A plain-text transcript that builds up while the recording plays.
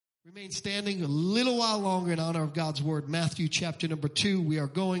Remain standing a little while longer in honor of God's word. Matthew chapter number 2. We are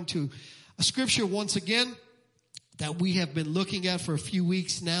going to a scripture once again that we have been looking at for a few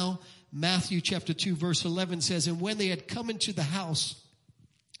weeks now. Matthew chapter 2 verse 11 says, "And when they had come into the house,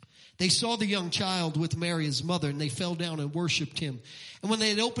 they saw the young child with Mary his mother, and they fell down and worshipped him. And when they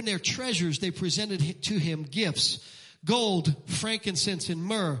had opened their treasures, they presented to him gifts, gold, frankincense, and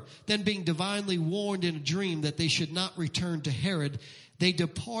myrrh. Then being divinely warned in a dream that they should not return to Herod, they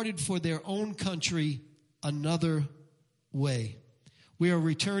departed for their own country another way." We are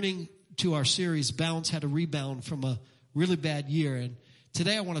returning to our series, Bounce How to Rebound from a really bad year. And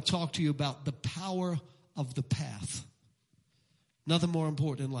today I want to talk to you about the power of the path. Nothing more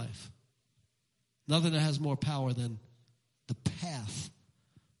important in life. Nothing that has more power than the path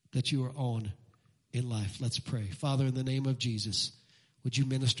that you are on in life. Let's pray. Father, in the name of Jesus, would you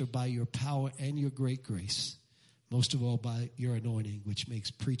minister by your power and your great grace, most of all by your anointing, which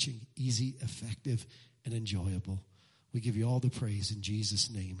makes preaching easy, effective, and enjoyable. We give you all the praise in Jesus'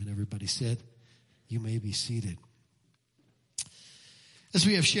 name. And everybody said, you may be seated. As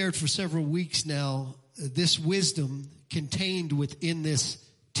we have shared for several weeks now, this wisdom contained within this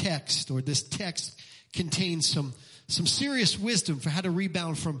text, or this text contains some serious wisdom for how to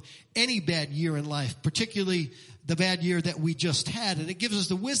rebound from any bad year in life, particularly the bad year that we just had. And it gives us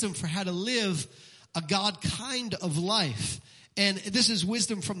the wisdom for how to live a God kind of life. And this is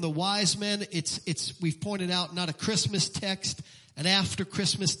wisdom from the wise men. It's we've pointed out, not a Christmas text, an after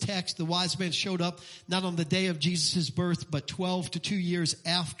Christmas text. The wise men showed up not on the day of Jesus' birth, but 12 to 2 years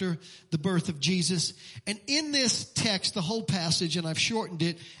after the birth of Jesus. And in this text, the whole passage, and I've shortened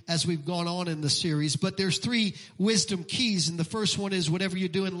it as we've gone on in the series, but there's 3 wisdom keys. And the first one is, whatever you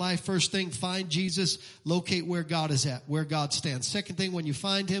do in life, first thing, find Jesus, locate where God is at, where God stands. Second thing, when you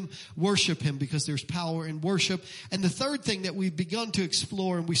find him, worship him, because there's power in worship. And the third thing that we've begun to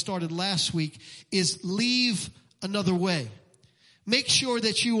explore, and we started last week, is leave another way. Make sure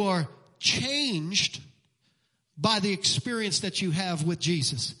that you are changed by the experience that you have with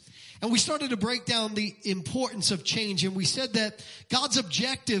Jesus. And we started to break down the importance of change. And we said that God's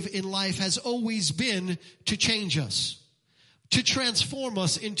objective in life has always been to change us. To transform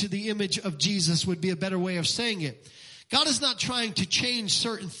us into the image of Jesus would be a better way of saying it. God is not trying to change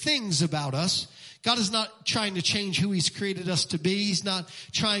certain things about us. God is not trying to change who he's created us to be. He's not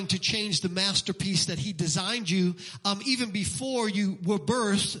trying to change the masterpiece that he designed you even before you were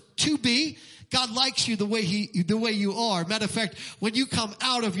birthed to be. God likes you the way you are. Matter of fact, when you come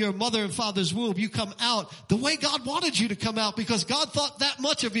out of your mother and father's womb, you come out the way God wanted you to come out, because God thought that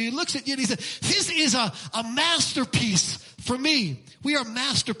much of you. He looks at you and he said, this is a masterpiece for me. We are a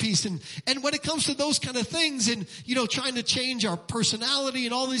masterpiece. And when it comes to those kind of things and, trying to change our personality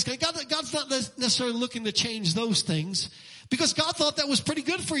and all these things, God's not necessarily looking to change those things, because God thought that was pretty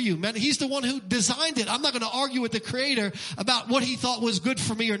good for you, man. He's the one who designed it. I'm not going to argue with the Creator about what he thought was good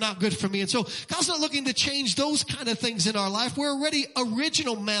for me or not good for me. And so God's not looking to change those kind of things in our life. We're already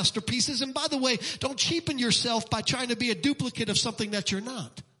original masterpieces. And by the way, don't cheapen yourself by trying to be a duplicate of something that you're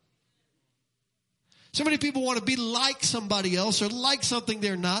not. So many people want to be like somebody else or like something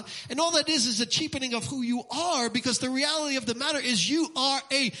they're not. And all that is a cheapening of who you are, because the reality of the matter is you are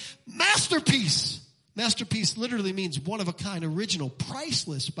a masterpiece. Masterpiece literally means one-of-a-kind original.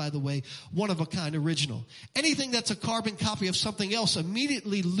 Priceless, by the way, one-of-a-kind original. Anything that's a carbon copy of something else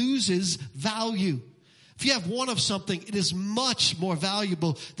immediately loses value. If you have one of something, it is much more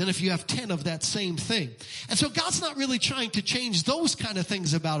valuable than if you have 10 of that same thing. And so God's not really trying to change those kind of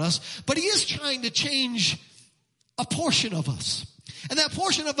things about us, but he is trying to change a portion of us. And that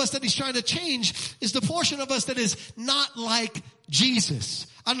portion of us that he's trying to change is the portion of us that is not like Jesus.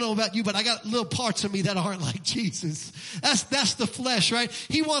 I don't know about you, but I got little parts of me that aren't like Jesus. That's the flesh, right?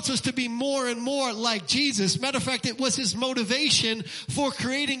 He wants us to be more and more like Jesus. Matter of fact, it was his motivation for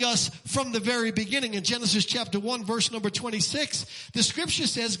creating us from the very beginning. In Genesis chapter 1, verse number 26, the scripture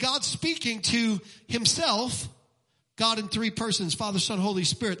says, God speaking to himself, God in 3 persons, Father, Son, Holy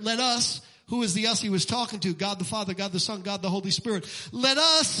Spirit. Let us, who is the us he was talking to? God the Father, God the Son, God the Holy Spirit. Let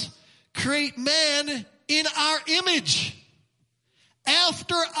us create man in our image,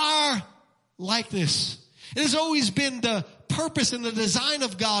 after our likeness. It has always been the purpose and the design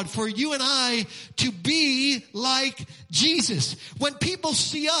of God for you and I to be like Jesus. When people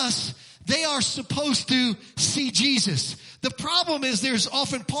see us, they are supposed to see Jesus. The problem is there's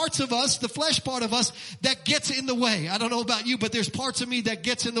often parts of us, the flesh part of us, that gets in the way. I don't know about you, but there's parts of me that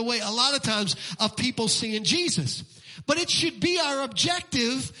gets in the way a lot of times of people seeing Jesus. But it should be our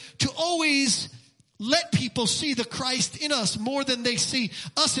objective to always let people see the Christ in us more than they see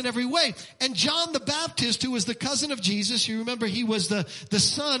us in every way. And John the Baptist, who was the cousin of Jesus, you remember he was the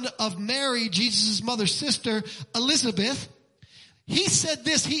son of Mary, Jesus' mother's sister, Elizabeth. He said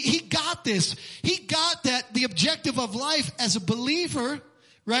this, he got this. He got that the objective of life as a believer,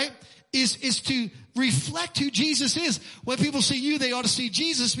 right, is to reflect who Jesus is. When people see you, they ought to see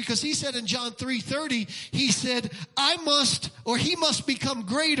Jesus, because he said in John 3:30, he said, he must become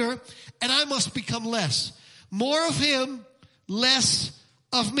greater and I must become less. More of him, less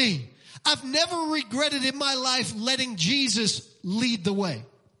of me. I've never regretted in my life letting Jesus lead the way.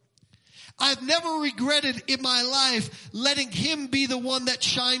 I've never regretted in my life letting him be the one that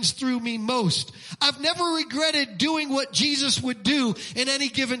shines through me most. I've never regretted doing what Jesus would do in any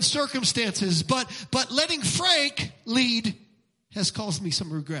given circumstances, but letting Frank lead has caused me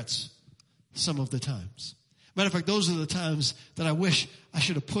some regrets some of the times. Matter of fact, those are the times that I wish I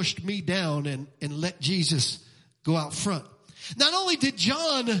should have pushed me down and let Jesus go out front. Not only did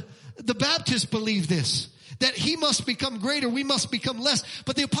John the Baptist believe this, that he must become greater, we must become less.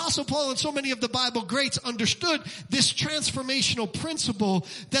 But the Apostle Paul and so many of the Bible greats understood this transformational principle,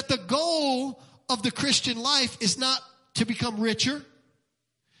 that the goal of the Christian life is not to become richer.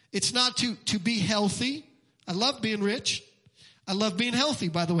 It's not to be healthy. I love being rich. I love being healthy,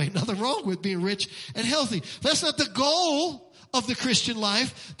 by the way. Nothing wrong with being rich and healthy. That's not the goal of the Christian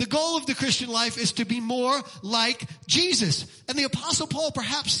life. The goal of the Christian life is to be more like Jesus. And the Apostle Paul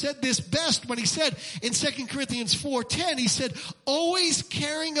perhaps said this best when he said in 2 Corinthians 4:10, he said, always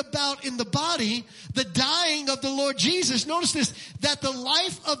carrying about in the body the dying of the Lord Jesus. Notice this, that the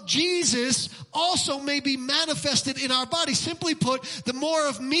life of Jesus also may be manifested in our body. Simply put, the more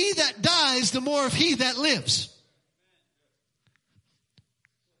of me that dies, the more of he that lives.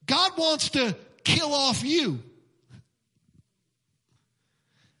 God wants to kill off you.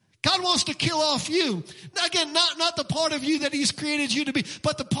 God wants to kill off you. Now again, not the part of you that he's created you to be,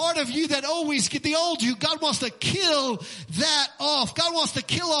 but the part of you that always get the old you. God wants to kill that off. God wants to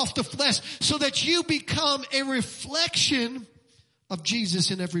kill off the flesh so that you become a reflection of Jesus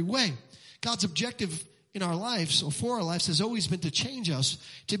in every way. God's objective in our lives, or for our lives, has always been to change us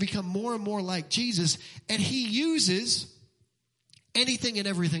to become more and more like Jesus, and he uses anything and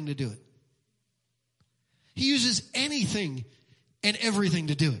everything to do it. He uses anything and everything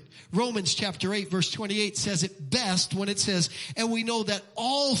to do it. Romans chapter 8 verse 28 says it best when it says, and we know that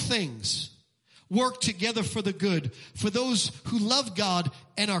all things work together for the good, for those who love God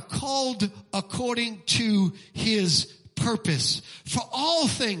and are called according to his purpose. For all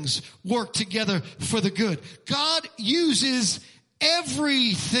things work together for the good. God uses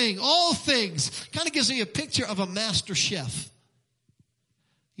everything, all things. Kind of gives me a picture of a master chef.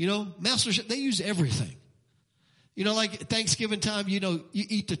 You know, master chef, they use everything. You know, like Thanksgiving time, you know, you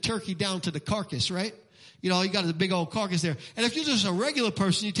eat the turkey down to the carcass, right? You know, you got the big old carcass there. And if you're just a regular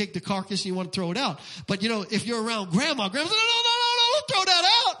person, you take the carcass and you want to throw it out. But you know, if you're around grandma's like, no, don't throw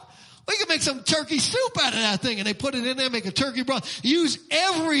that out. We can make some turkey soup out of that thing. And they put it in there, make a turkey broth, use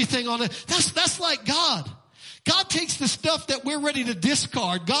everything on it. That's like God. God takes the stuff that we're ready to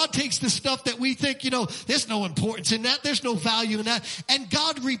discard. God takes the stuff that we think, you know, there's no importance in that. There's no value in that. And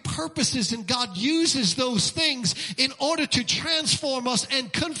God repurposes and God uses those things in order to transform us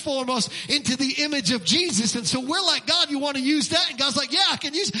and conform us into the image of Jesus. And so we're like, God, you want to use that? And God's like, yeah, I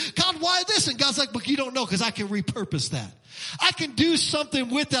can use it. God, why this? And God's like, but you don't know, because I can repurpose that. I can do something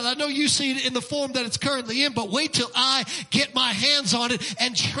with that. I know you see it in the form that it's currently in, but wait till I get my hands on it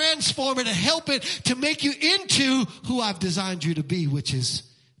and transform it and help it to make you into who I've designed you to be, which is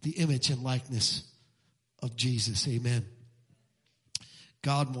the image and likeness of Jesus. Amen.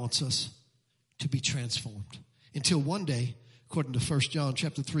 God wants us to be transformed until one day, according to 1 John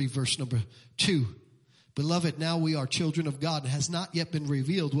chapter 3, verse number 2, beloved, now we are children of God. It has not yet been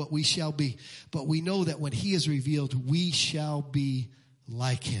revealed what we shall be, but we know that when he is revealed, we shall be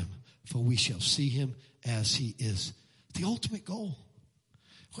like him, for we shall see him as he is. The ultimate goal.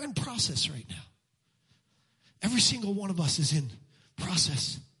 We're in process right now. Every single one of us is in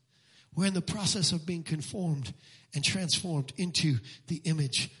process. We're in the process of being conformed and transformed into the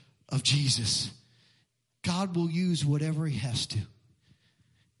image of Jesus. God will use whatever he has to.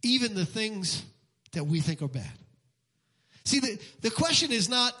 Even the things that we think are bad. See, the question is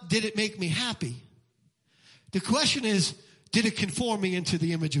not, did it make me happy? The question is, did it conform me into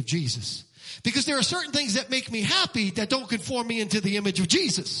the image of Jesus? Because there are certain things that make me happy that don't conform me into the image of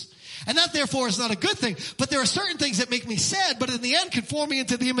Jesus. And that therefore is not a good thing. But there are certain things that make me sad, but in the end conform me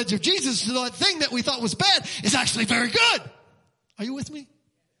into the image of Jesus. So that thing that we thought was bad is actually very good. Are you with me?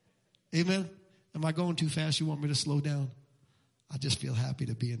 Amen. Am I going too fast? You want me to slow down? I just feel happy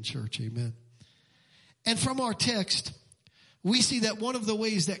to be in church. Amen. And from our text, we see that one of the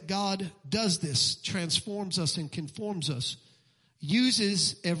ways that God does this, transforms us and conforms us,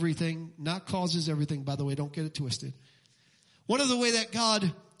 uses everything, not causes everything, by the way, don't get it twisted. One of the way that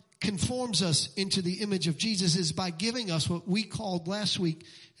God conforms us into the image of Jesus is by giving us what we called last week,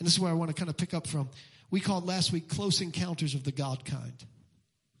 and this is where I want to kind of pick up from, we called last week close encounters of the God kind.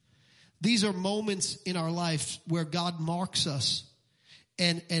 These are moments in our life where God marks us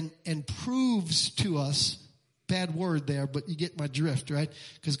and proves to us, bad word there, but you get my drift, right?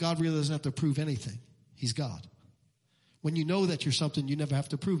 Because God really doesn't have to prove anything. He's God. When you know that you're something, you never have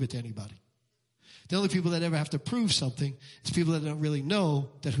to prove it to anybody. The only people that ever have to prove something is people that don't really know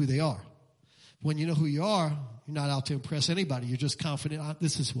that who they are. When you know who you are, you're not out to impress anybody. You're just confident,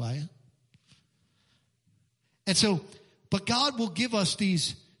 this is who I am. And so, but God will give us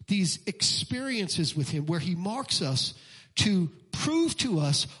these experiences with him where he marks us to prove to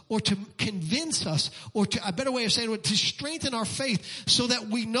us or to convince us or to, a better way of saying it, to strengthen our faith so that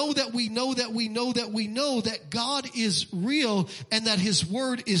we know that we know that we know that we know that God is real and that his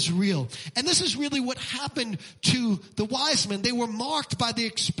word is real. And this is really what happened to the wise men. They were marked by the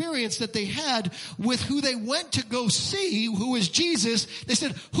experience that they had with who they went to go see, who is Jesus. They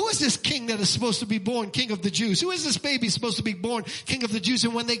said, who is this king that is supposed to be born king of the Jews? Who is this baby supposed to be born king of the Jews?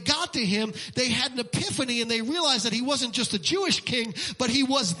 And when they got to him, they had an epiphany and they realized that he wasn't just a Jewish king, but he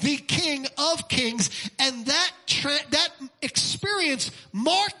was the King of Kings, and that experience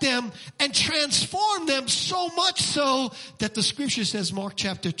marked them and transformed them so much so that the scripture says, Mark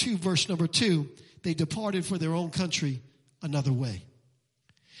chapter 2, verse number 2, they departed for their own country another way.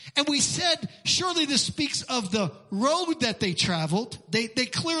 And we said, surely this speaks of the road that they traveled. They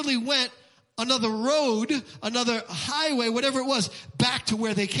clearly went another road, another highway, whatever it was, back to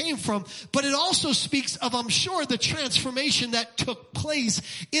where they came from. But it also speaks of, I'm sure, the transformation that took place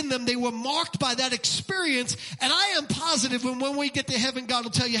in them. They were marked by that experience. And I am positive when we get to heaven, God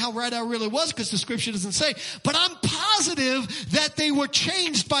will tell you how right I really was, because the scripture doesn't say. But I'm positive that they were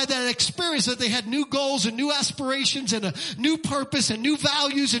changed by that experience, that they had new goals and new aspirations and a new purpose and new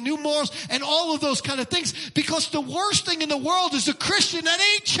values and new morals and all of those kind of things. Because the worst thing in the world is a Christian that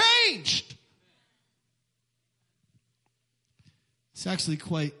ain't changed. It's actually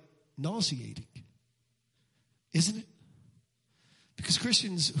quite nauseating, isn't it? Because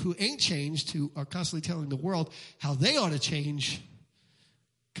Christians who ain't changed, who are constantly telling the world how they ought to change,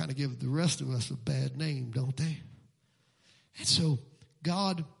 kind of give the rest of us a bad name, don't they? And so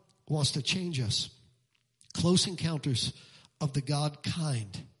God wants to change us. Close encounters of the God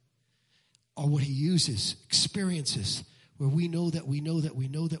kind are what he uses, experiences where we know that we know that we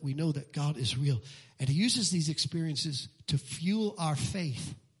know that we know that God is real. And he uses these experiences to fuel our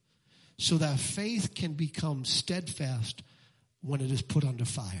faith so that faith can become steadfast when it is put under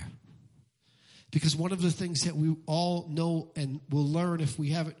fire. Because one of the things that we all know and will learn if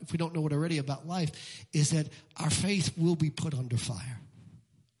we don't know it already about life is that our faith will be put under fire.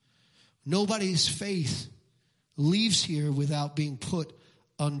 Nobody's faith leaves here without being put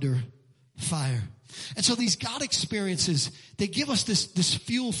under fire. And so these God experiences, they give us this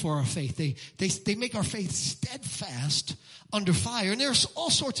fuel for our faith. They make our faith steadfast under fire. And there's all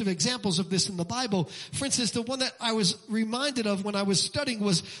sorts of examples of this in the Bible. For instance, the one that I was reminded of when I was studying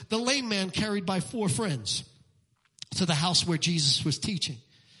was the lame man carried by 4 friends to the house where Jesus was teaching.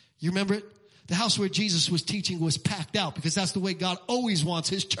 You remember it? The house where Jesus was teaching was packed out, because that's the way God always wants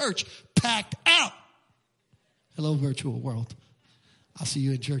his church, packed out. Hello, virtual world. I'll see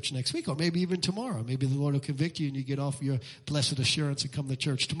you in church next week, or maybe even tomorrow. Maybe the Lord will convict you and you get off your blessed assurance and come to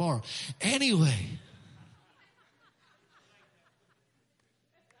church tomorrow. Anyway.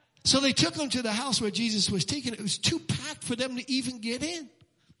 So they took him to the house where Jesus was teaching. It was too packed for them to even get in.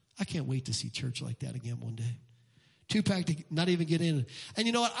 I can't wait to see church like that again one day. Too packed to not even get in. And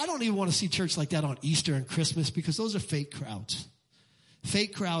you know what? I don't even want to see church like that on Easter and Christmas, because those are fake crowds.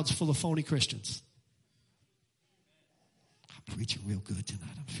 Fake crowds full of phony Christians. Preaching real good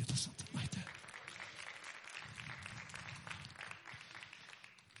tonight. I'm feeling something like that.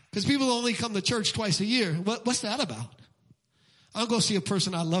 Because people only come to church twice a year. What's that about? I'll go see a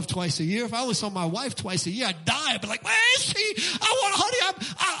person I love twice a year. If I only saw my wife twice a year, I'd die. I'd be like, where is she?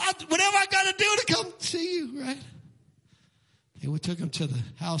 Honey, whatever I got to do to come see you, right? They took him to the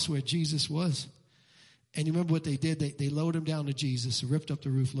house where Jesus was. And you remember what they did? They lowered him down to Jesus, ripped up the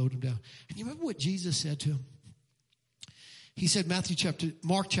roof, lowered him down. And you remember what Jesus said to him? He said,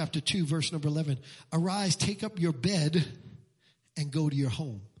 Mark chapter 2, verse number 11, arise, take up your bed, and go to your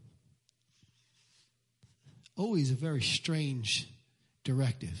home. Always a very strange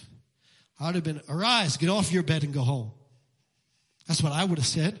directive. I would have been, arise, get off your bed and go home. That's what I would have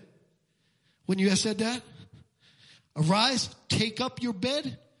said. when you said that? Arise, take up your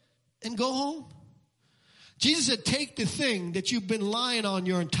bed, and go home. Jesus said, take the thing that you've been lying on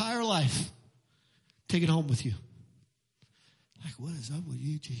your entire life. Take it home with you. Like, what is up with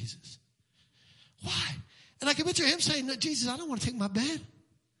you, Jesus? Why? And I can picture him saying, no, Jesus, I don't want to take my bed.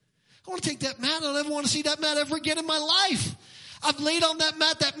 I want to take that mat. I don't ever want to see that mat ever again in my life. I've laid on that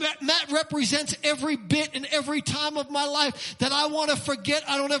mat. That mat represents every bit and every time of my life that I want to forget.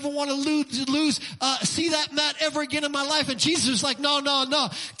 I don't ever want to see that mat ever again in my life. And Jesus is like, no.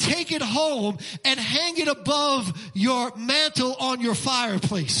 Take it home and hang it above your mantle on your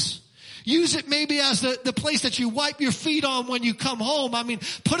fireplace. Use it maybe as the place that you wipe your feet on when you come home. I mean,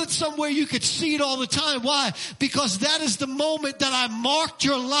 put it somewhere you could see it all the time. Why? Because that is the moment that I marked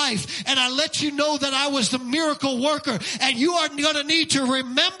your life and I let you know that I was the miracle worker. And you are going to need to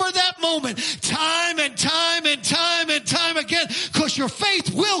remember that moment time and time and time and time again, because your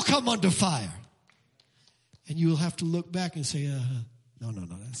faith will come under fire. And you will have to look back and say, no,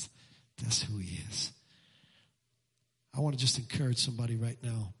 that's who he is. I want to just encourage somebody right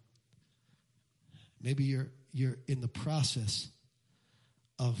now. Maybe you're in the process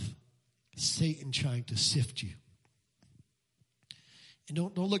of Satan trying to sift you. And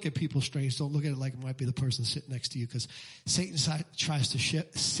don't look at people strange. Don't look at it like it might be the person sitting next to you, because Satan tries to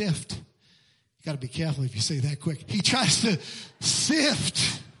sift. You got to be careful if you say that quick. He tries to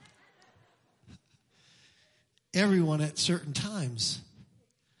sift everyone at certain times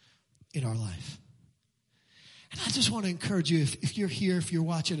in our life. And I just want to encourage you, if you're here, if you're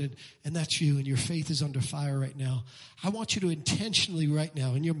watching it, and that's you, and your faith is under fire right now, I want you to intentionally right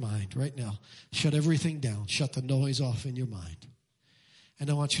now, in your mind, right now, shut everything down. Shut the noise off in your mind. And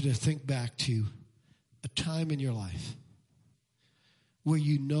I want you to think back to a time in your life where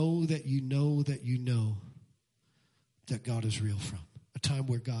you know that God is real from. A time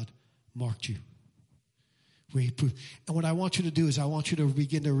where God marked you. Where he proved. And what I want you to do is I want you to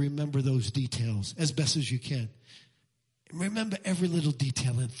begin to remember those details as best as you can. Remember every little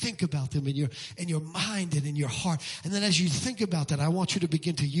detail and think about them in your mind and in your heart. And then as you think about that, I want you to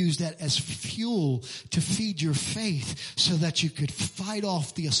begin to use that as fuel to feed your faith so that you could fight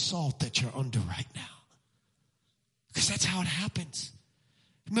off the assault that you're under right now. Because that's how it happens.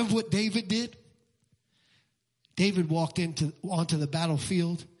 Remember what David did? David walked onto the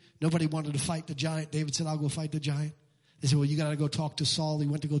battlefield. Nobody wanted to fight the giant. David said, I'll go fight the giant. They said, well, you got to go talk to Saul. He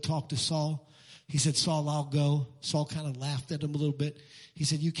went to go talk to Saul. He said, Saul, I'll go. Saul kind of laughed at him a little bit. He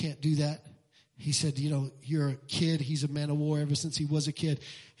said, you can't do that. He said, you're a kid. He's a man of war ever since he was a kid.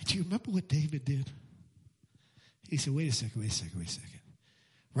 And do you remember what David did? He said, wait a second.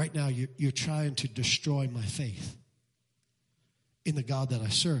 Right now, you're trying to destroy my faith in the God that I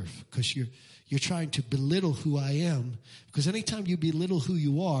serve, because you're trying to belittle who I am. Because anytime you belittle who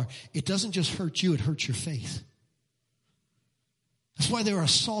you are, it doesn't just hurt you, it hurts your faith. That's why there are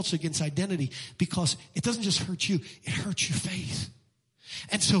assaults against identity, because it doesn't just hurt you, it hurts your faith.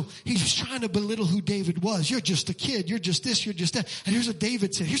 And so he's trying to belittle who David was. You're just a kid. You're just this. You're just that. And here's what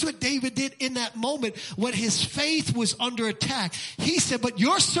David said. Here's what David did in that moment when his faith was under attack. He said, but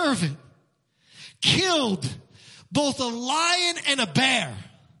your servant killed both a lion and a bear.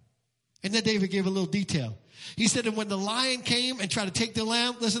 And then David gave a little detail. He said, and when the lion came and tried to take the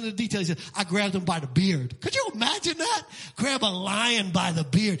lamb, listen to the detail. He said, I grabbed him by the beard. Could you imagine that? Grab a lion by the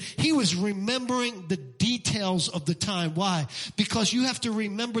beard. He was remembering the details of the time. Why? Because you have to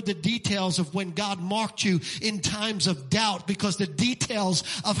remember the details of when God marked you in times of doubt, because the details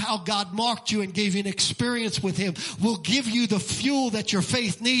of how God marked you and gave you an experience with him will give you the fuel that your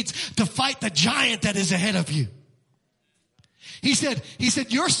faith needs to fight the giant that is ahead of you. He said,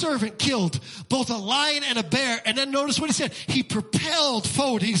 your servant killed both a lion and a bear. And then notice what he said. He propelled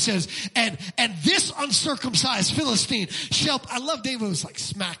forward. He says, and this uncircumcised Philistine I love David was like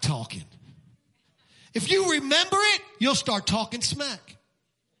smack talking. If you remember it, you'll start talking smack.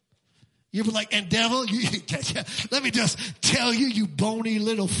 You'll be like, and devil, let me just tell you, you bony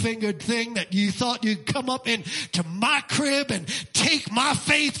little fingered thing that you thought you'd come up into my crib and take my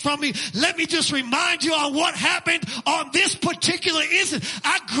faith from me. Let me just remind you on what happened on this particular incident.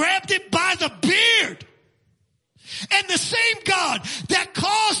 I grabbed it by the beard. And the same God that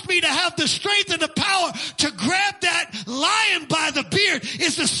caused me to have the strength and the power to grab that lion by the beard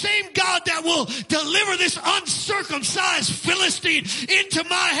is the same God that will deliver this uncircumcised Philistine into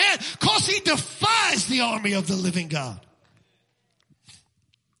my hand, because he defies the army of the living God.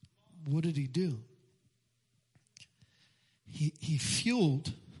 What did he do? He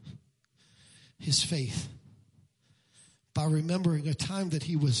fueled his faith by remembering a time that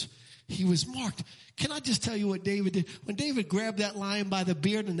he was he was marked. Can I just tell you what David did? When David grabbed that lion by the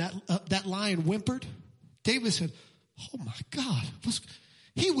beard and that lion whimpered, David said, oh my God.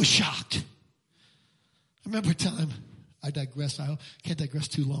 He was shocked. I remember a time, I digress. I can't digress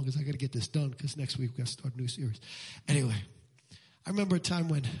too long because I got to get this done because next week we've got to start a new series. Anyway, I remember a time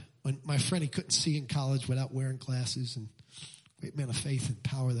when my friend, he couldn't see in college without wearing glasses, and great man of faith and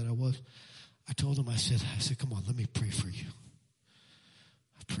power that I was. I told him, I said, come on, let me pray for you.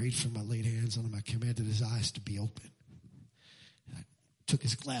 I prayed for him. I laid hands on him. I commanded his eyes to be open. And I took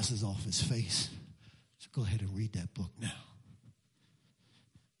his glasses off his face. I said, go ahead and read that book now.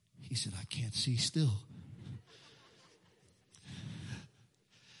 He said, I can't see still.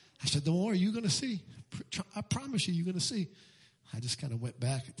 I said, don't worry, you're going to see. I promise you're going to see. I just kind of went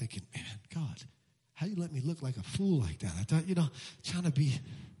back thinking, man, God, how you let me look like a fool like that? I thought, trying to be.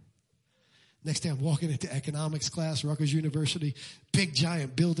 Next day I'm walking into economics class, Rutgers University, big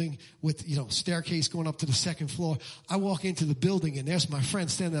giant building with, staircase going up to the second floor. I walk into the building and there's my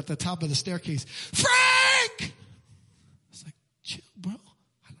friend standing at the top of the staircase. Frank! It's like, chill, bro.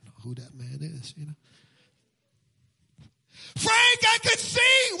 I don't know who that man is, Frank, I could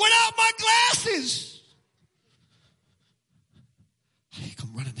see without my glasses. He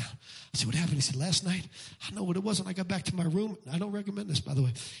come running down. I said, what happened? He said, last night, I know what it was when I got back to my room. I don't recommend this, by the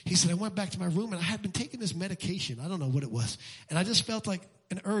way. He said, I went back to my room and I had been taking this medication. I don't know what it was. And I just felt like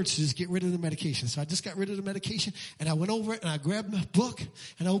an urge to just get rid of the medication. So I just got rid of the medication and I went over it and I grabbed my book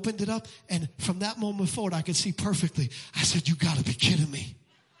and I opened it up. And from that moment forward, I could see perfectly. I said, you got to be kidding me.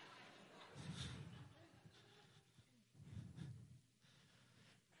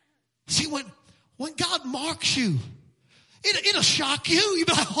 See, when God marks you, it'll shock you. You'll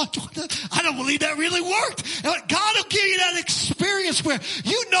be like, oh, I don't believe that really worked. God will give you that experience where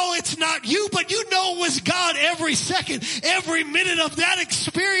you know it's not you, but you know it was God every second, every minute of that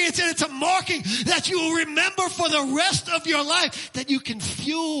experience. And it's a marking that you will remember for the rest of your life, that you can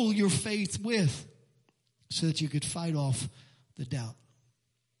fuel your faith with so that you could fight off the doubt.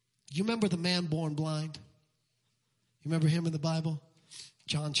 You remember the man born blind? You remember him in the Bible?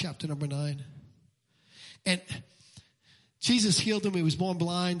 John chapter number 9. And Jesus healed him. He was born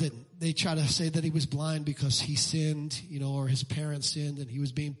blind, and they try to say that he was blind because he sinned, or his parents sinned and he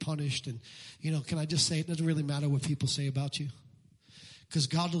was being punished. And, can I just say, it doesn't really matter what people say about you, because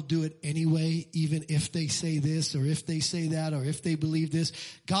God will do it anyway, even if they say this or if they say that or if they believe this.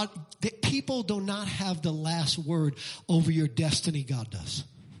 People do not have the last word over your destiny. God does.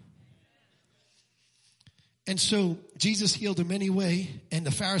 And so Jesus healed him anyway, and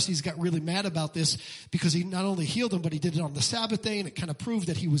the Pharisees got really mad about this because he not only healed him, but he did it on the Sabbath day, and it kind of proved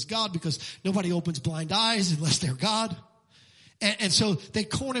that he was God, because nobody opens blind eyes unless they're God. And so they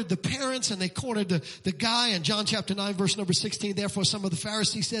cornered the parents and they cornered the guy. In John chapter 9, verse number 16, therefore some of the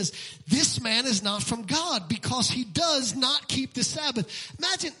Pharisees says, this man is not from God because he does not keep the Sabbath.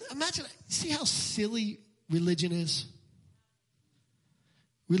 Imagine, see how silly religion is?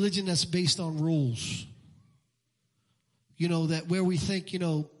 Religion that's based on rules. That where we think,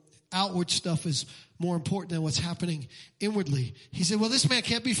 outward stuff is more important than what's happening inwardly. He said, well, this man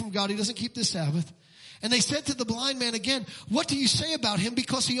can't be from God. He doesn't keep the Sabbath. And they said to the blind man again, what do you say about him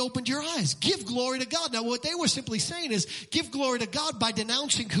because he opened your eyes? Give glory to God. Now, what they were simply saying is, give glory to God by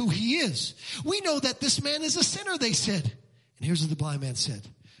denouncing who he is. We know that this man is a sinner, they said. And here's what the blind man said.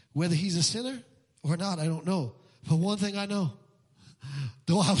 Whether he's a sinner or not, I don't know. But one thing I know,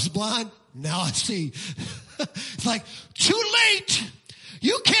 though I was blind, now I see. It's like, too late.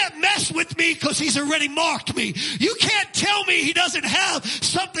 You can't mess with me because he's already marked me. You can't tell me he doesn't have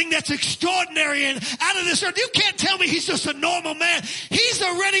something that's extraordinary and out of this earth. You can't tell me he's just a normal man. He's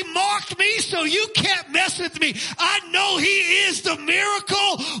already marked me, so you can't mess with me. I know he is the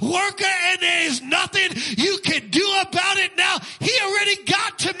miracle worker, and there is nothing you can do about it now. He already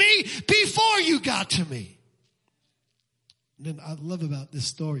got to me before you got to me. And then I love about this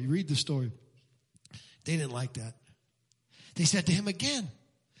story. Read the story. They didn't like that. They said to him again,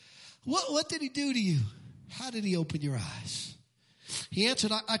 what did he do to you? How did he open your eyes? He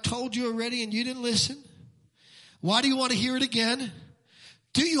answered, I told you already and you didn't listen. Why do you want to hear it again?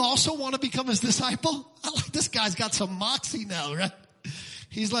 Do you also want to become his disciple? I like this guy's got some moxie now, right?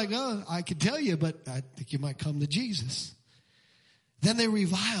 He's like, oh, I can tell you, but I think you might come to Jesus. Then they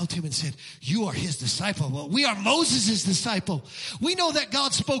reviled him and said, you are his disciple. Well, we are Moses' disciple. We know that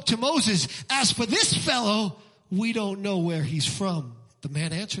God spoke to Moses. As for this fellow, we don't know where he's from. The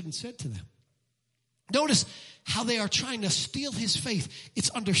man answered and said to them. Notice how they are trying to steal his faith.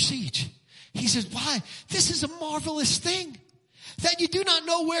 It's under siege. He says, why? This is a marvelous thing that you do not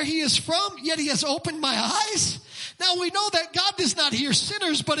know where he is from, yet he has opened my eyes. Now we know that God does not hear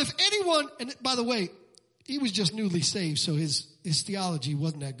sinners, but if anyone, and by the way, he was just newly saved, so his theology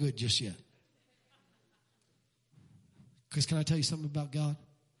wasn't that good just yet. Because can I tell you something about God?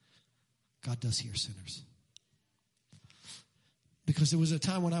 God does hear sinners. Because there was a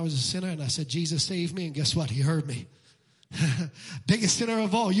time when I was a sinner and I said, Jesus saved me, and guess what? He heard me. Biggest sinner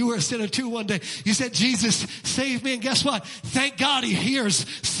of all. You were a sinner too one day. You said, Jesus saved me, and guess what? Thank God he hears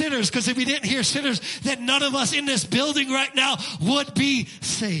sinners, because if he didn't hear sinners, then none of us in this building right now would be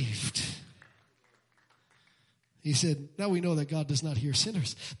saved. He said, now we know that God does not hear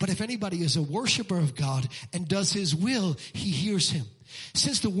sinners. But if anybody is a worshiper of God and does his will, he hears him.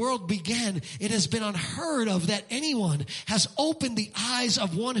 Since the world began, it has been unheard of that anyone has opened the eyes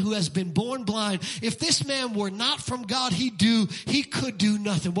of one who has been born blind. If this man were not from God, he could do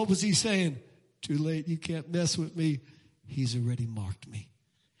nothing. What was he saying? Too late. You can't mess with me. He's already marked me.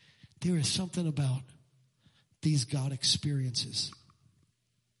 There is something about these God experiences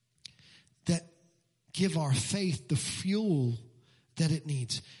that give our faith the fuel that it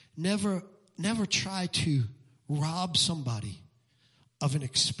needs. Never try to rob somebody of an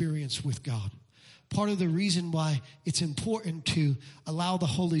experience with God. Part of the reason why it's important to allow the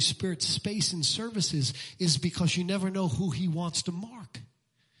Holy Spirit space in services is because you never know who he wants to mark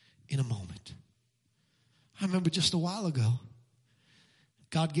in a moment. I remember just a while ago,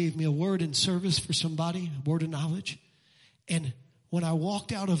 God gave me a word in service for somebody, a word of knowledge. And when I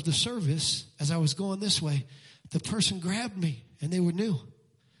walked out of the service, as I was going this way, the person grabbed me, and they were new.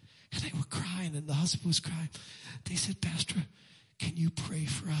 And they were crying, and the husband was crying. They said, Pastor, can you pray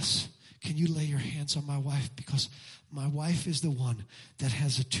for us? Can you lay your hands on my wife? Because my wife is the one that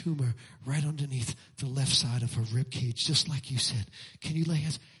has a tumor right underneath the left side of her rib cage, just like you said. Can you lay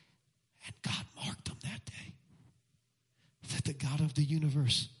hands? And God marked them that day. That the God of the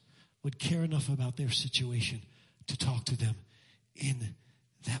universe would care enough about their situation to talk to them in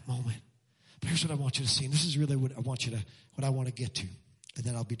that moment. But here's what I want you to see. And this is really what I want to get to. And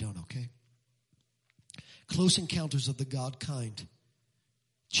then I'll be done, okay? Close encounters of the God kind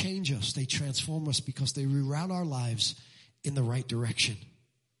change us. They transform us because they reroute our lives in the right direction.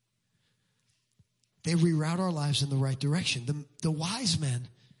 They reroute our lives in the right direction. The wise men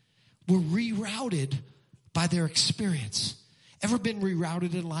were rerouted by their experience. Ever been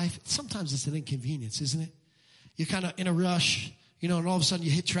rerouted in life? Sometimes it's an inconvenience, isn't it? You're kind of in a rush, and all of a sudden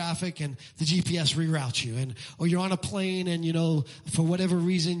you hit traffic and the GPS reroutes you. Or you're on a plane and, for whatever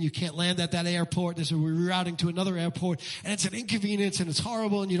reason, you can't land at that airport. There's a rerouting to another airport, and it's an inconvenience and it's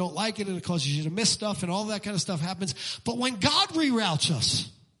horrible and you don't like it and it causes you to miss stuff and all that kind of stuff happens. But when God reroutes us,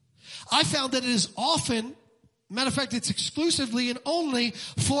 I found that it is often, matter of fact, it's exclusively and only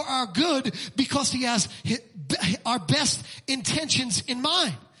for our good, because he has our best intentions in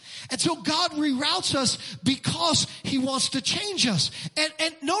mind. And so God reroutes us because he wants to change us.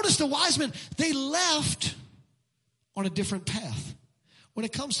 And notice the wise men, they left on a different path. When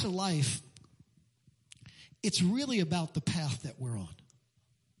it comes to life, it's really about the path that we're on.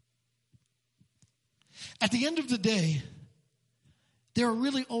 At the end of the day, there are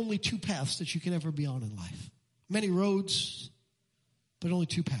really only two paths that you can ever be on in life. Many roads, but only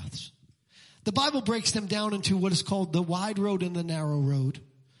two paths. The Bible breaks them down into what is called the wide road and the narrow road.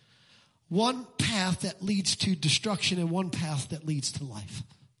 One path that leads to destruction and one path that leads to life.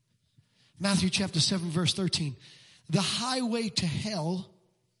 Matthew chapter 7 verse 13. The highway to hell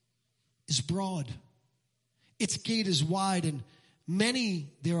is broad. Its gate is wide, and many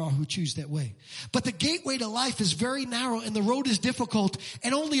there are who choose that way. But the gateway to life is very narrow, and the road is difficult,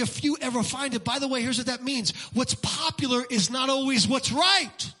 and only a few ever find it. By the way, here's what that means. What's popular is not always what's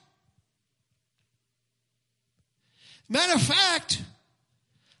right. Matter of fact,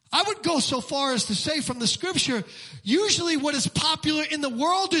 I would go so far as to say from the scripture, usually what is popular in the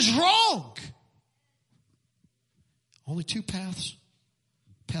world is wrong. Only two paths.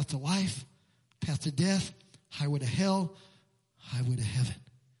 Path to life, path to death, highway to hell, highway to heaven.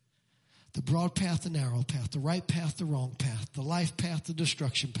 The broad path, the narrow path, the right path, the wrong path, the life path, the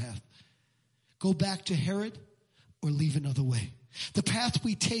destruction path. Go back to Herod or leave another way. The path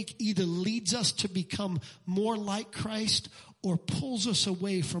we take either leads us to become more like Christ or pulls us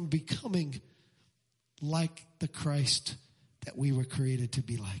away from becoming like the Christ that we were created to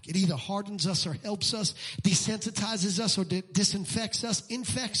be like. It either hardens us or helps us, desensitizes us or disinfects us,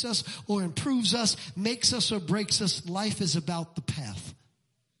 infects us or improves us, makes us or breaks us. Life is about the path.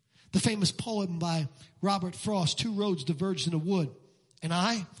 The famous poem by Robert Frost, two roads diverged in a wood. And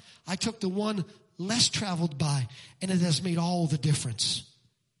I took the one less traveled by, and it has made all the difference.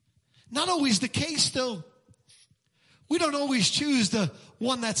 Not always the case, though. We don't always choose the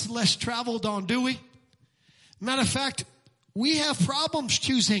one that's less traveled on, do we? Matter of fact, we have problems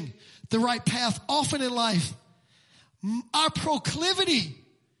choosing the right path often in life. Our proclivity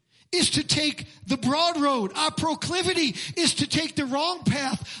is to take the broad road. Our proclivity is to take the wrong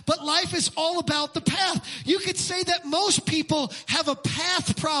path. But life is all about the path. You could say that most people have a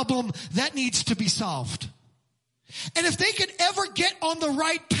path problem that needs to be solved. And if they could ever get on the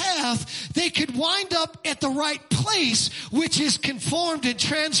right path, they could wind up at the right place, which is conformed and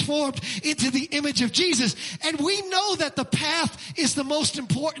transformed into the image of Jesus. And we know that the path is the most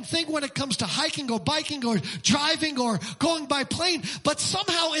important thing when it comes to hiking or biking or driving or going by plane. But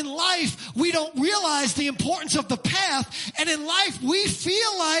somehow in life, we don't realize the importance of the path. And in life, we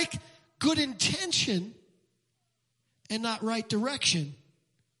feel like good intention and not right direction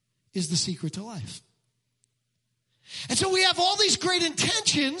is the secret to life. And so we have all these great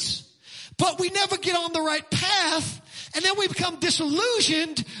intentions, but we never get on the right path. And then we become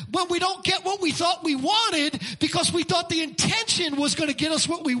disillusioned when we don't get what we thought we wanted because we thought the intention was going to get us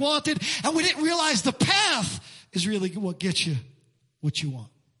what we wanted. And we didn't realize the path is really what gets you what you want.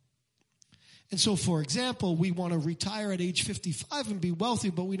 And so, for example, we want to retire at age 55 and be wealthy,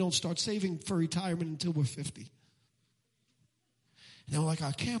 but we don't start saving for retirement until we're 50. And we're like,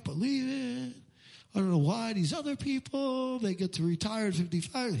 I can't believe it. I don't know why these other people, they get to retire at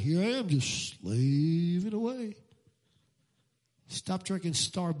 55. Here I am just slaving away. Stop drinking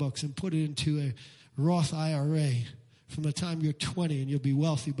Starbucks and put it into a Roth IRA from the time you're 20 and you'll be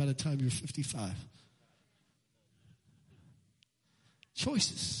wealthy by the time you're 55.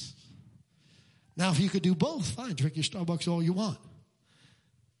 Choices. Now, if you could do both, fine. Drink your Starbucks all you want.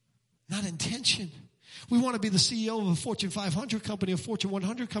 Not intention. We want to be the CEO of a Fortune 500 company, a Fortune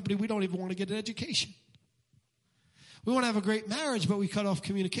 100 company. We don't even want to get an education. We want to have a great marriage, but we cut off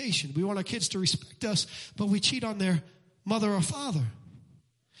communication. We want our kids to respect us, but we cheat on their mother or father.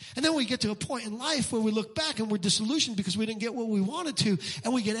 And then we get to a point in life where we look back and we're disillusioned because we didn't get what we wanted to.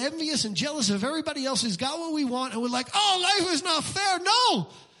 And we get envious and jealous of everybody else who's got what we want. And we're like, oh, life is not fair. No,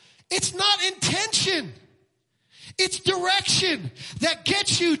 it's not intention. It's direction that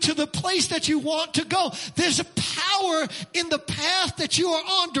gets you to the place that you want to go. There's a power in the path that you are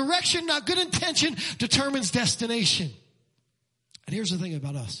on. Direction, not good intention, determines destination. And here's the thing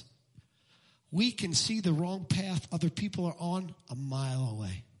about us. We can see the wrong path other people are on a mile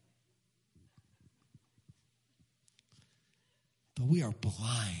away. But we are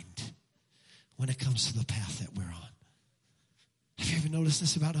blind when it comes to the path that we're on. Have you ever noticed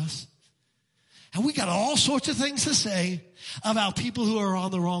this about us? And we got all sorts of things to say about people who are on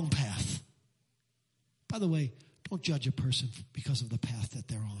the wrong path. By the way, don't judge a person because of the path that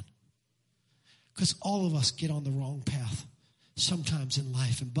they're on. Because all of us get on the wrong path sometimes in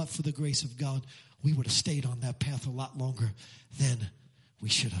life. And but for the grace of God, we would have stayed on that path a lot longer than we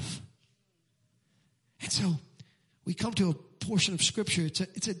should have. And so we come to a portion of Scripture.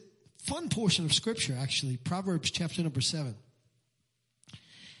 It's a fun portion of Scripture, actually. Proverbs chapter number 7.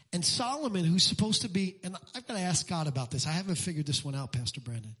 And Solomon, who's supposed to be, and I've got to ask God about this. I haven't figured this one out, Pastor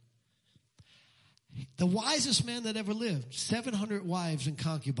Brandon. The wisest man that ever lived, 700 wives and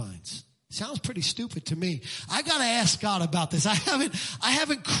concubines. Sounds pretty stupid to me. I got to ask God about this. I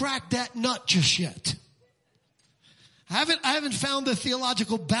haven't cracked that nut just yet. I haven't found the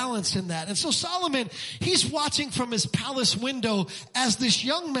theological balance in that. And so Solomon, he's watching from his palace window as this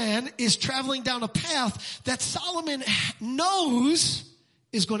young man is traveling down a path that Solomon knows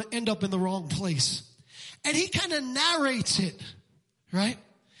is going to end up in the wrong place. And he kind of narrates it, right?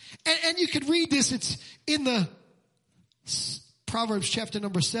 And you could read this. It's in the Proverbs chapter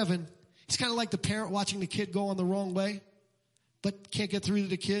number 7. It's kind of like the parent watching the kid go on the wrong way, but can't get through to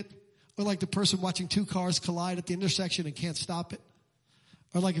the kid. Or like the person watching two cars collide at the intersection and can't stop it.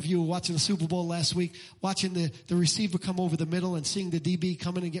 Or like if you were watching the Super Bowl last week, watching the receiver come over the middle and seeing the DB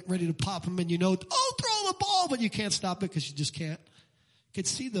come in and get ready to pop him, and you know, oh, throw the ball, but you can't stop it because you just can't. Could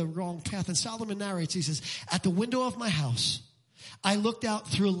see the wrong path. And Solomon narrates, he says, at the window of my house, I looked out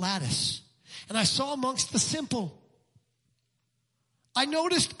through a lattice and I saw amongst the simple. I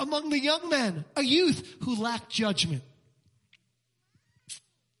noticed among the young men, a youth who lacked judgment.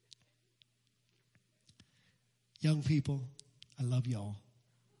 Young people, I love y'all.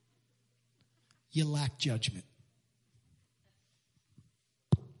 You lack judgment.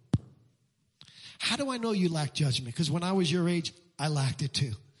 How do I know you lack judgment? Because when I was your age, I lacked it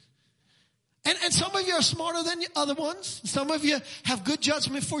too. And some of you are smarter than other ones. Some of you have good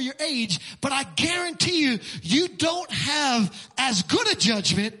judgment for your age. But I guarantee you, you don't have as good a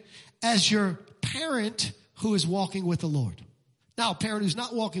judgment as your parent who is walking with the Lord. Now, a parent who's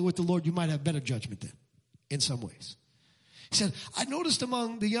not walking with the Lord, you might have better judgment than, in some ways. He said, I noticed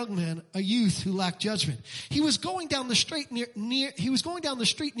among the young men a youth who lacked judgment. He was going down the street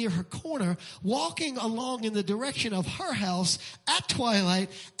near her corner, walking along in the direction of her house at twilight,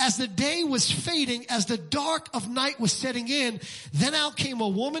 as the day was fading, as the dark of night was setting in. Then out came a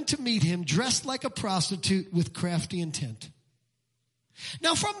woman to meet him, dressed like a prostitute with crafty intent.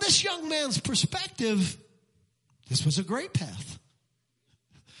 Now, from this young man's perspective, this was a great path.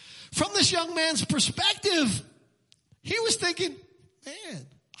 From this young man's perspective, he was thinking, man,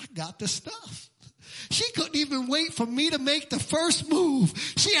 I got this stuff. She couldn't even wait for me to make the first move.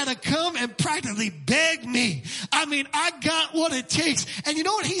 She had to come and practically beg me. I mean, I got what it takes. And you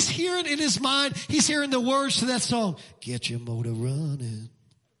know what he's hearing in his mind? He's hearing the words to that song. Get your motor running.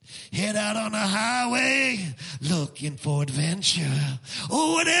 Head out on the highway looking for adventure.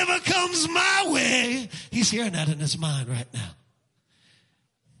 Oh, whatever comes my way. He's hearing that in his mind right now.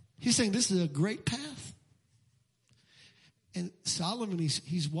 He's saying this is a great path. And Solomon,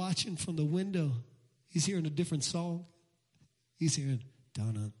 he's watching from the window. He's hearing a different song. He's hearing,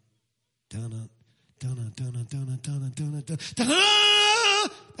 dun-dun, dun-dun, dun-dun, dun-dun, dun-dun, dun-dun, dun-dun, dun-dun.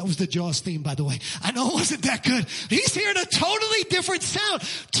 That was the Jaws theme, by the way. I know it wasn't that good. He's hearing a totally different sound.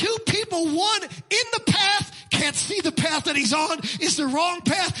 Two people, one in the path, can't see the path that he's on, is the wrong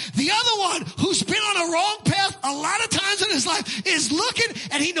path. The other one, who's been on a wrong path a lot of times in his life, is looking,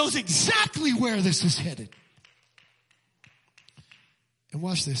 and he knows exactly where this is headed. And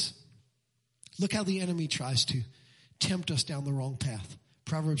watch this. Look how the enemy tries to tempt us down the wrong path.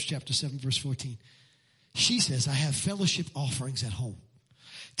 Proverbs chapter 7, verse 14. She says, I have fellowship offerings at home.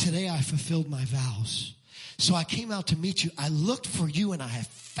 Today I fulfilled my vows. So I came out to meet you. I looked for you and I have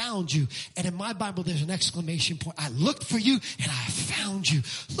found you. And in my Bible, there's an exclamation point. I looked for you and I have found you.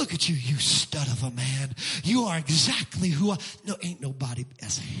 Look at you, you stud of a man. You are exactly who no, ain't nobody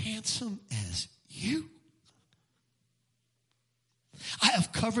as handsome as you. I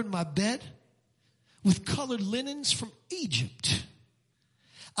have covered my bed with colored linens from Egypt.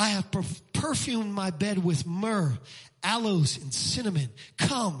 I have perfumed my bed with myrrh, aloes, and cinnamon.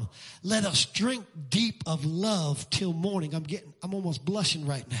 Come, let us drink deep of love till morning. I'm almost blushing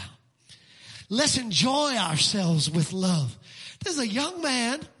right now. Let's enjoy ourselves with love. There's a young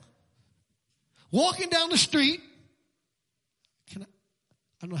man walking down the street. I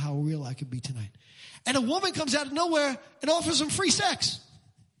don't know how real I could be tonight. And a woman comes out of nowhere and offers him free sex.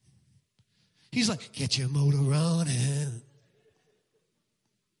 He's like, get your motor running.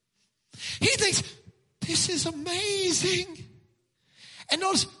 He thinks, this is amazing. And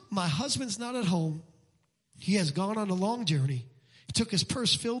notice, my husband's not at home. He has gone on a long journey. He took his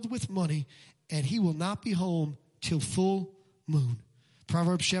purse filled with money, and he will not be home till full moon.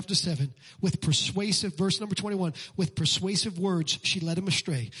 Proverbs chapter 7, with persuasive, verse number 21, with persuasive words, she led him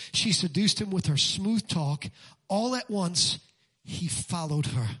astray. She seduced him with her smooth talk. All at once, he followed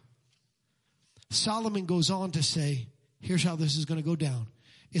her. Solomon goes on to say, here's how this is going to go down.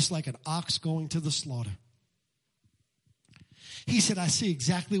 It's like an ox going to the slaughter. He said, I see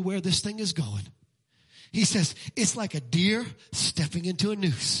exactly where this thing is going. He says, it's like a deer stepping into a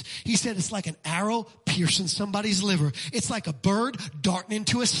noose. He said, it's like an arrow piercing somebody's liver. It's like a bird darting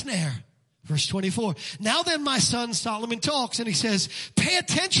into a snare. Verse 24. Now then, my son, Solomon talks, and he says, pay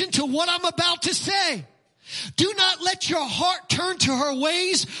attention to what I'm about to say. Do not let your heart turn to her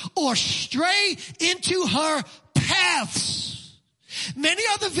ways or stray into her paths. Many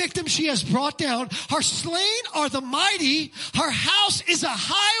are the victims she has brought down. Her slain are the mighty. Her house is a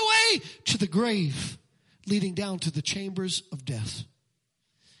highway to the grave, leading down to the chambers of death.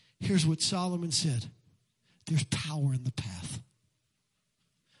 Here's what Solomon said. There's power in the path.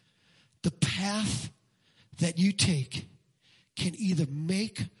 The path that you take can either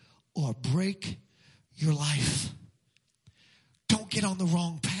make or break your life. Don't get on the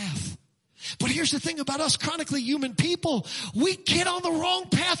wrong path. But here's the thing about us chronically human people. We get on the wrong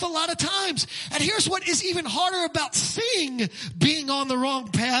path a lot of times. And here's what is even harder about seeing being on the wrong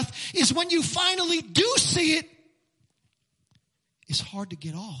path is when you finally do see it, it's hard to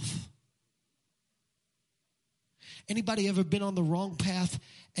get off. Anybody ever been on the wrong path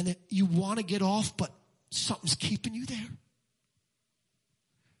and that you want to get off, but something's keeping you there?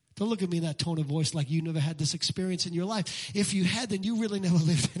 Don't look at me in that tone of voice like you never had this experience in your life. If you had, then you really never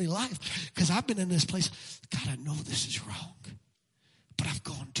lived any life. Because I've been in this place. God, I know this is wrong. But I've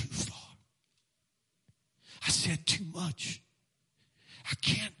gone too far. I said too much. I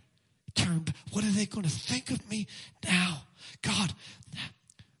can't turn back. What are they going to think of me now? God,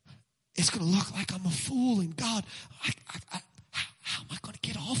 it's going to look like I'm a fool. And God, how am I going to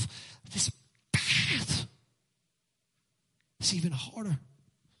get off this path? It's even harder.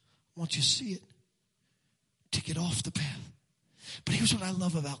 Once you see it, to get off the path. But here's what I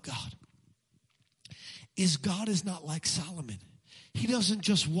love about God. Is God is not like Solomon. He doesn't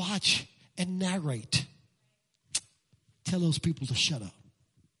just watch and narrate. Tell those people to shut up.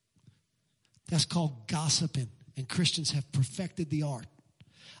 That's called gossiping. And Christians have perfected the art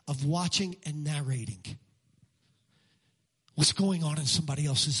of watching and narrating what's going on in somebody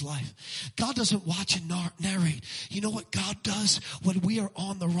else's life. God doesn't watch and narrate. You know what God does when we are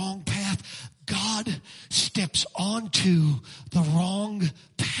on the wrong path? God steps onto the wrong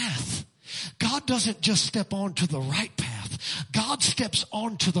path. God doesn't just step onto the right path. God steps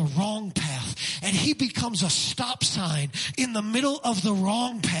onto the wrong path, and he becomes a stop sign in the middle of the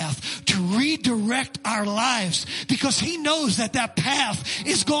wrong path to redirect our lives, because he knows that that path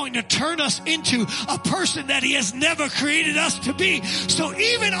is going to turn us into a person that he has never created us to be. So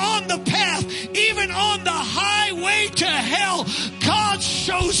even on the path, even on the highway to hell, God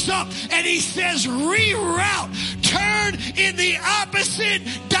shows up and he says, reroute, turn in the opposite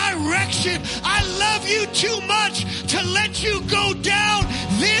direction. I love you too much to let you go down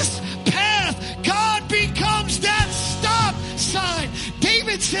this path. God becomes that stop sign.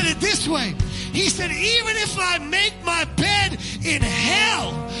 David said it this way. He said, even if I make my bed in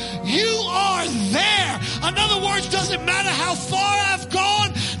hell, you are there. In other words, doesn't matter how far I've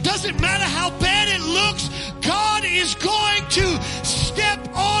gone, doesn't matter how bad it looks, God is going to step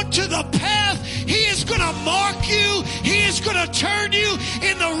onto the path. He is going to mark you. He is going to turn you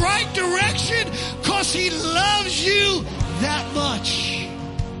in the right direction because he loves you that much.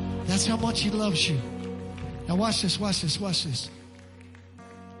 That's how much he loves you. Now watch this, watch this, watch this.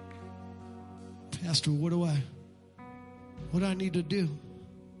 Pastor, what do I need to do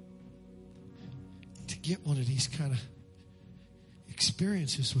to get one of these kind of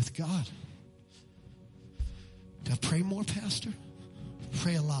experiences with God? Do I pray more, Pastor?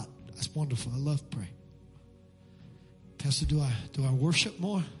 Pray a lot. That's wonderful. I love pray. Pastor, do I worship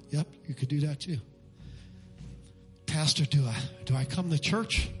more? Yep, you could do that too. Pastor, do I come to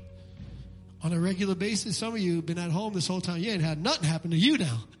church on a regular basis? Some of you have been at home this whole time. You ain't had nothing happen to you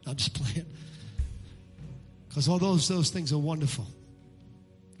now. I'm just playing. Because all those things are wonderful.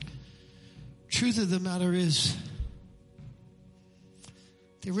 Truth of the matter is,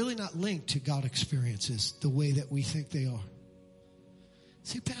 they're really not linked to God experiences the way that we think they are.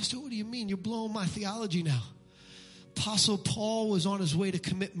 Say, Pastor, what do you mean? You're blowing my theology now. Apostle Paul was on his way to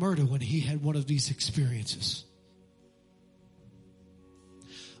commit murder when he had one of these experiences.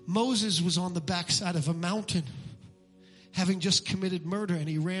 Moses was on the backside of a mountain having just committed murder, and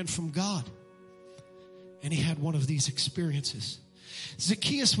he ran from God. And he had one of these experiences.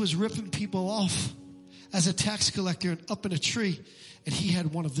 Zacchaeus was ripping people off as a tax collector and up in a tree, and he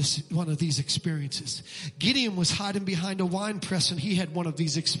had one of these experiences. Gideon was hiding behind a wine press, and he had one of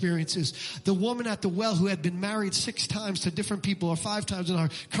these experiences. The woman at the well who had been married 6 times to different people, or 5 times, and her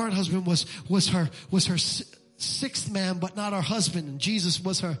current husband was her 6th man, but not her husband, and Jesus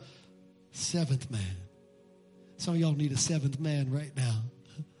was her 7th man. Some of y'all need a 7th man right now.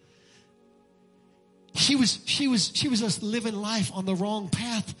 She was just living life on the wrong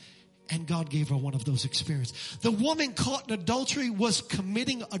path, and God gave her one of those experiences. The woman caught in adultery was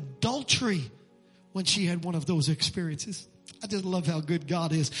committing adultery when she had one of those experiences. I just love how good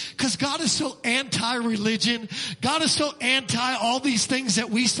God is. Because God is so anti-religion. God is so anti all these things that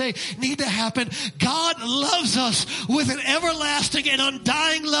we say need to happen. God loves us with an everlasting and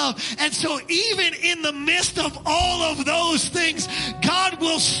undying love. And so even in the midst of all of those things, God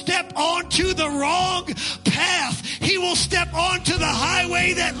will step onto the wrong path. He will step onto the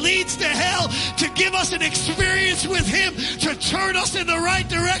highway that leads to hell to give us an experience with him, to turn us in the right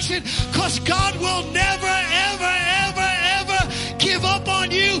direction. Because God will never, ever, ever, ever give up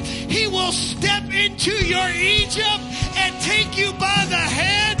on you. He will step into your Egypt and take you by the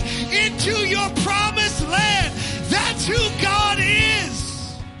hand into your promised land. That's who God